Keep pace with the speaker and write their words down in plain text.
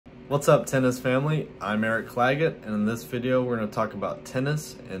What's up, tennis family? I'm Eric Claggett, and in this video we're going to talk about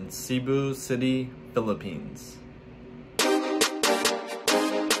tennis in Cebu City, Philippines.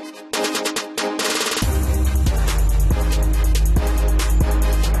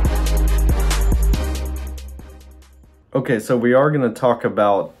 Okay, so we are going to talk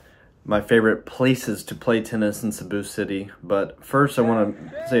about my favorite places to play tennis in Cebu City, but first I want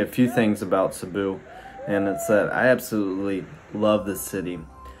to say a few things about Cebu, and it's that I absolutely love this city.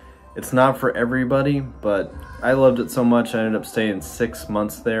 It's not for everybody, but I loved it so much I ended up staying 6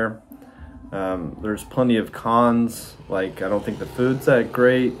 months there. There's plenty of cons, like I don't think the food's that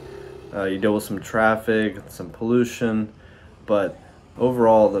great. You deal with some traffic, some pollution, but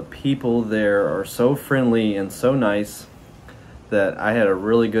overall the people there are so friendly and so nice that I had a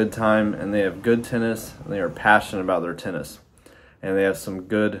really good time, and they have good tennis, and they are passionate about their tennis. And they have some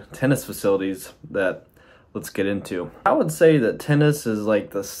good tennis facilities that let's get into. I would say that tennis is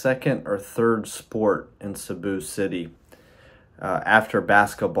like the second or third sport in Cebu City after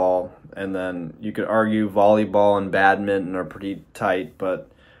basketball, and then you could argue volleyball and badminton are pretty tight, but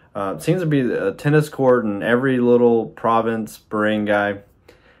it seems to be a tennis court in every little province, barangay,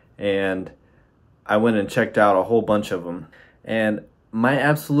 and I went and checked out a whole bunch of them. And my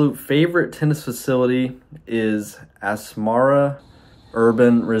absolute favorite tennis facility is Asmara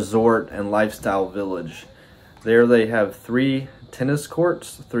Urban Resort and Lifestyle Village. There they have 3 tennis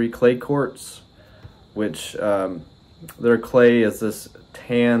courts, 3 clay courts, which their clay is this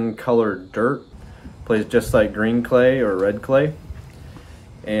tan colored dirt, plays just like green clay or red clay.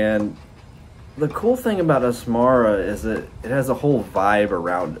 And the cool thing about Asmara is that it has a whole vibe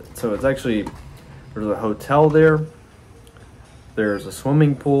around it. So it's actually, there's a hotel there, there's a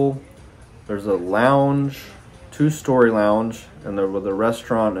swimming pool, there's a lounge, 2-story lounge, and there with a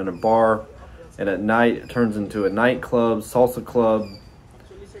restaurant and a bar. And at night it turns into a nightclub, salsa club.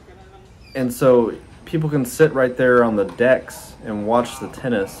 And so people can sit right there on the decks and watch the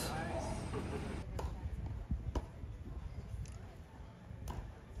tennis.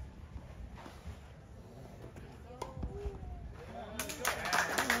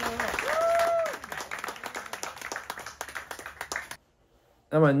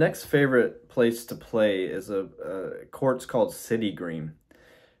 Now my next favorite place to play is a courts called City Green.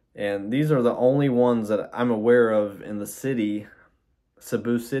 And these are the only ones that I'm aware of in the city,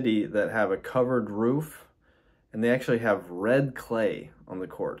 Cebu City, that have a covered roof. And they actually have red clay on the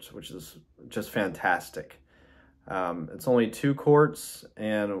courts, which is just fantastic. It's only 2 courts,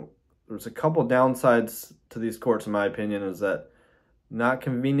 and there's a couple downsides to these courts, in my opinion, is that not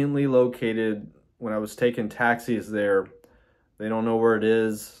conveniently located. When I was taking taxis there, they don't know where it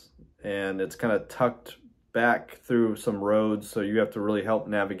is, and it's kind of tucked back through some roads, so you have to really help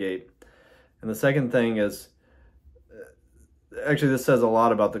navigate. And the second thing is, actually this says a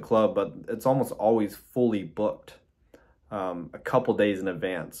lot about the club, but it's almost always fully booked a couple days in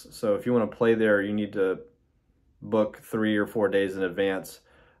advance. So if you want to play there, you need to book 3 or 4 days in advance.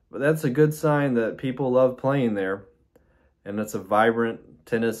 But that's a good sign that people love playing there, and it's a vibrant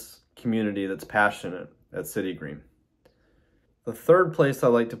tennis community that's passionate at City Green. The third place I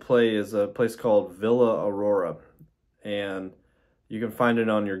like to play is a place called Villa Aurora, and you can find it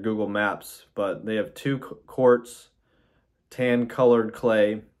on your Google Maps, but they have 2 courts, tan colored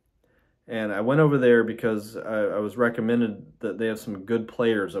clay, and I went over there because I was recommended that they have some good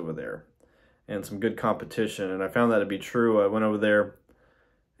players over there and some good competition, and I found that to be true. I went over there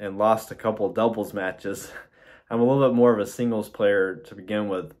and lost a couple doubles matches. I'm a little bit more of a singles player to begin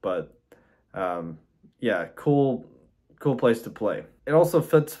with, but yeah, cool place to play. It also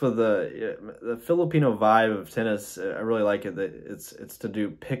fits for the Filipino vibe of tennis. I really like it that it's to do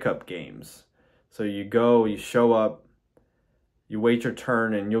pickup games. So you go, you show up, you wait your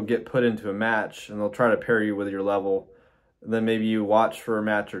turn, and you'll get put into a match, and they'll try to pair you with your level. And then maybe you watch for a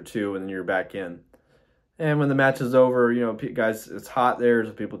match or 2, and then you're back in. And when the match is over, you know, guys, it's hot there,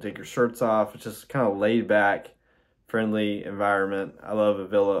 so people take your shirts off. It's just kind of laid back, friendly environment. I love a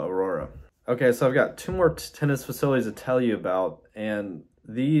Villa Aurora. Okay, so I've got 2 more tennis facilities to tell you about, and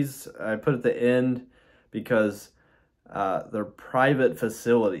these I put at the end because they're private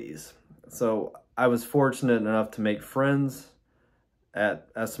facilities. So I was fortunate enough to make friends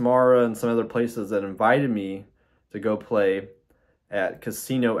at Asmara and some other places that invited me to go play at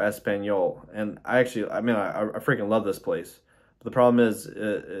Casino Espanol. And I freaking love this place. But the problem is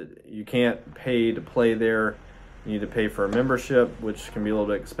you can't pay to play there. You need to pay for a membership, which can be a little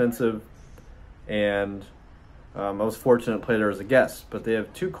bit expensive. And I was fortunate to play there as a guest, but they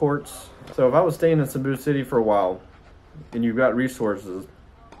have 2 courts. So if I was staying in Cebu City for a while and you've got resources,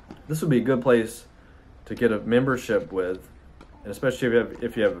 this would be a good place to get a membership with and especially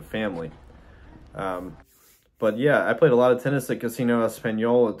if you have a family. But yeah, I played a lot of tennis at Casino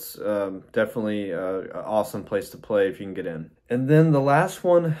Espanol. It's definitely an awesome place to play if you can get in. And then the last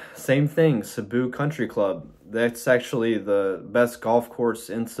one, same thing, Cebu Country Club. That's actually the best golf course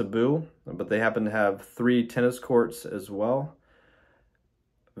in Cebu, but they happen to have 3 tennis courts as well.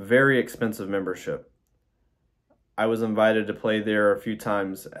 Very expensive membership. I was invited to play there a few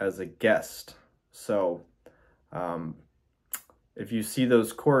times as a guest. So if you see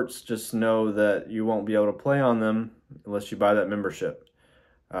those courts, just know that you won't be able to play on them unless you buy that membership.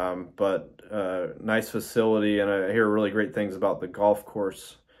 But nice facility, and I hear really great things about the golf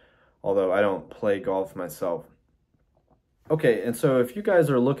course, although I don't play golf myself. Okay, and so if you guys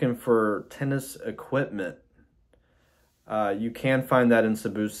are looking for tennis equipment, you can find that in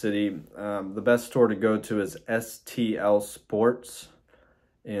Cebu City. The best store to go to is STL Sports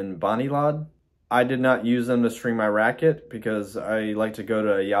in Banilad. I did not use them to string my racket because I like to go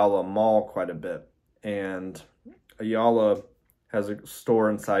to Ayala Mall quite a bit. And Ayala has a store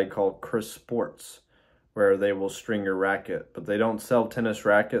inside called Chris Sports where they will string your racket. But they don't sell tennis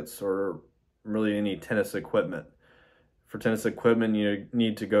rackets or really any tennis equipment. For tennis equipment, you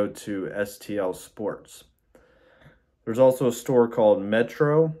need to go to STL Sports. There's also a store called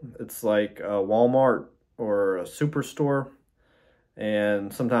Metro. It's like a Walmart or a superstore.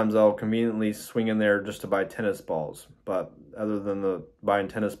 And sometimes I'll conveniently swing in there just to buy tennis balls. But other than buying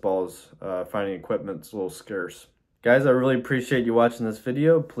tennis balls, finding equipment's a little scarce. Guys, I really appreciate you watching this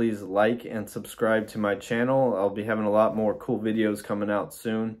video. Please like and subscribe to my channel. I'll be having a lot more cool videos coming out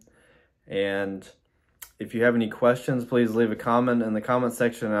soon. And if you have any questions, please leave a comment in the comment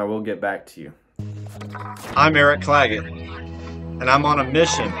section and I will get back to you. I'm Eric Claggett, and I'm on a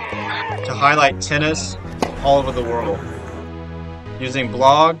mission to highlight tennis all over the world, using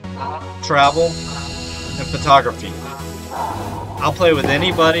blog, travel, and photography. I'll play with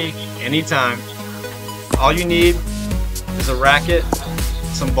anybody, anytime. All you need is a racket,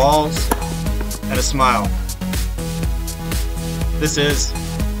 some balls, and a smile. This is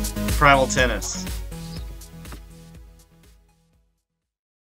Primal Tennis.